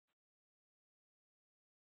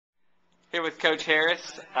Here with Coach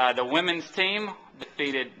Harris. The women's team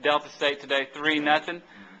defeated Delta State today 3-0.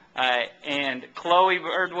 And Chloe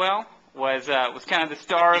Birdwell was kind of the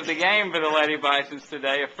star of the game for the Lady Bisons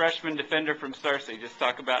today, a freshman defender from Searcy. Just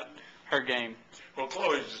talk about her game. Well,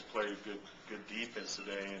 Chloe just played good defense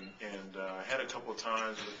today, and had a couple of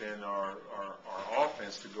times within our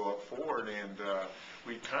offense to go up forward, and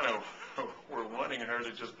we kind of were wanting her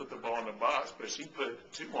to just put the ball in the box, but she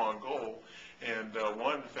put two on goal, and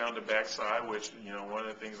one found the backside, which, you know, one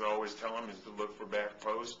of the things I always tell them is to look for back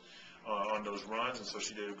post on those runs, and so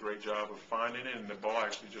she did a great job of finding it, and the ball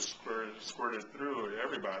actually just squirted through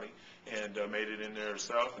everybody and made it in there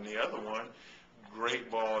herself. And the other one,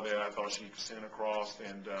 great ball that I thought she sent across,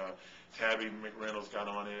 and Tabby McReynolds got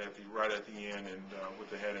on it right at the end, and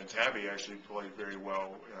with the head. And Tabby actually played very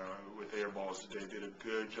well with air balls today. Did a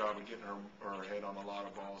good job of getting her head on a lot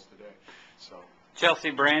of balls today. So.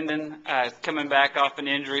 Chelsea Brandon is coming back off an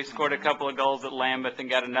injury, scored a couple of goals at Lambeth and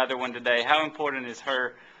got another one today. How important is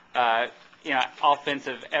her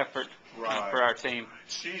offensive effort for our team?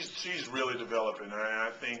 She's really developing, and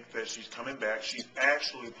I think that she's coming back. She's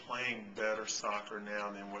actually playing better soccer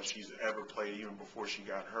now than what she's ever played, even before she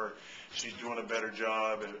got hurt. She's doing a better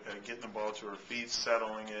job at getting the ball to her feet,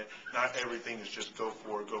 settling it. Not everything is just go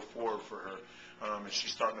forward for her. And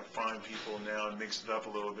she's starting to find people now and mix it up a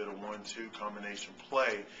little bit of 1-2 combination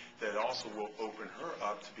play that also will open her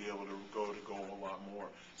up to be able to go to goal a lot more.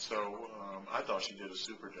 So I thought she did a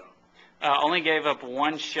super job. Only gave up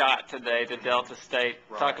one shot today to Delta State.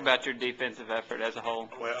 Right. Talk about your defensive effort as a whole.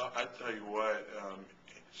 Well, I tell you what,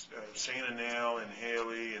 Shayna Nail and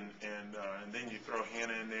Haley, and then you throw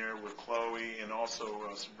Hannah in there with Chloe and also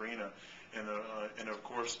Sabrina, and of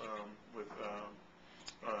course with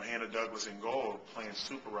Hannah Douglas in goal, playing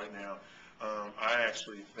super right now. I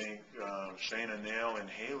actually think Shayna Nail and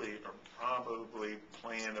Haley are probably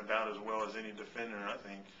playing about as well as any defender, I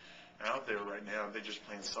think, out there right now. They're just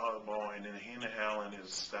playing solid ball, and then Hannah Allen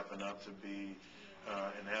is stepping up to be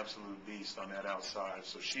an absolute beast on that outside.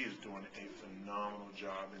 So she is doing a phenomenal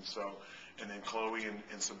job. And then Chloe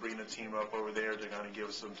and Sabrina team up over there to kind of give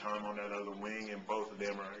us some time on that other wing, and both of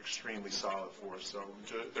them are extremely solid for us. So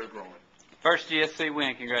they're growing. First GSC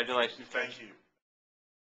win. Congratulations. Thank you.